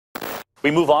We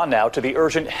move on now to the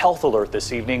urgent health alert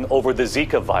this evening over the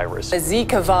Zika virus. The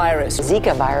Zika virus.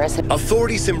 Zika virus.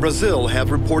 Authorities in Brazil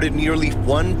have reported nearly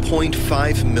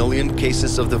 1.5 million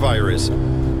cases of the virus.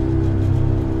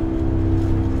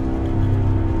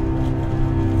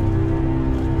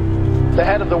 The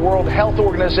head of the World Health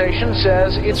Organization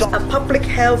says it's a public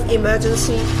health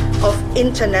emergency of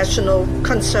international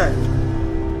concern.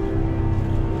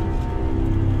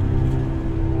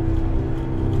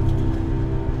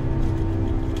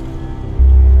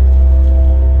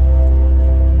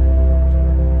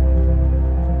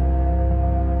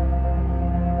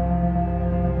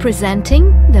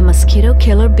 Presenting the Mosquito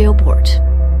Killer Billboard.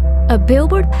 A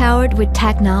billboard powered with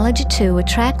technology to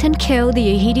attract and kill the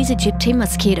Aedes aegypti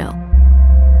mosquito.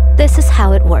 This is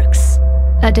how it works.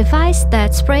 A device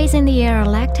that sprays in the air a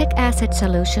lactic acid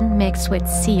solution mixed with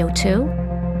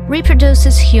CO2,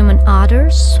 reproduces human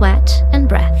odors, sweat, and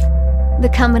breath. The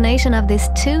combination of these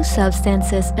two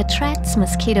substances attracts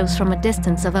mosquitoes from a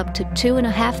distance of up to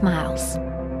 2.5 miles.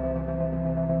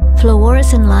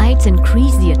 Fluorescent lights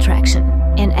increase the attraction,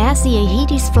 and as the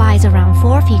Aedes flies around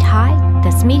 4 feet high,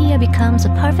 this media becomes a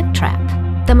perfect trap.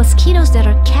 The mosquitoes that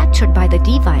are captured by the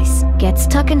device get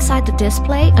stuck inside the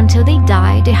display until they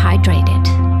die dehydrated.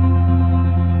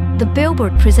 The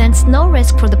billboard presents no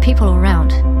risk for the people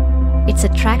around. Its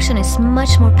attraction is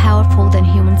much more powerful than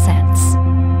human sense.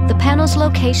 The panel's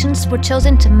locations were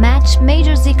chosen to match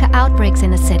major Zika outbreaks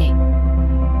in the city.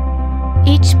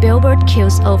 Each billboard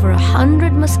kills over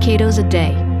 100 mosquitoes a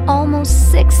day,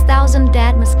 almost 6,000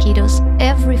 dead mosquitoes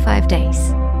every 5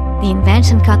 days. The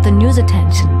invention caught the news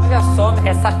attention. Olha só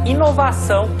essa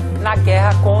inovação na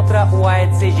guerra contra o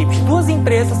Aedes aegypti. Duas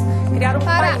empresas criaram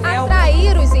para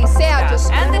atrair os insetos.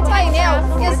 O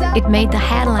painel. It made the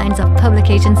headlines of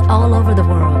publications all over the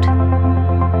world.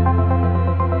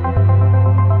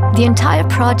 The entire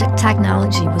project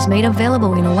technology was made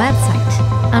available in a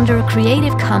website under a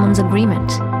Creative Commons agreement,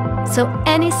 so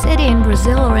any city in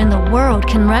Brazil or in the world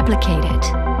can replicate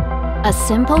it. A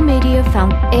simple media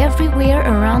found everywhere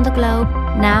around the globe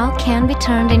now can be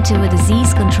turned into a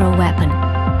disease control weapon.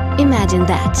 Imagine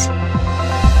that.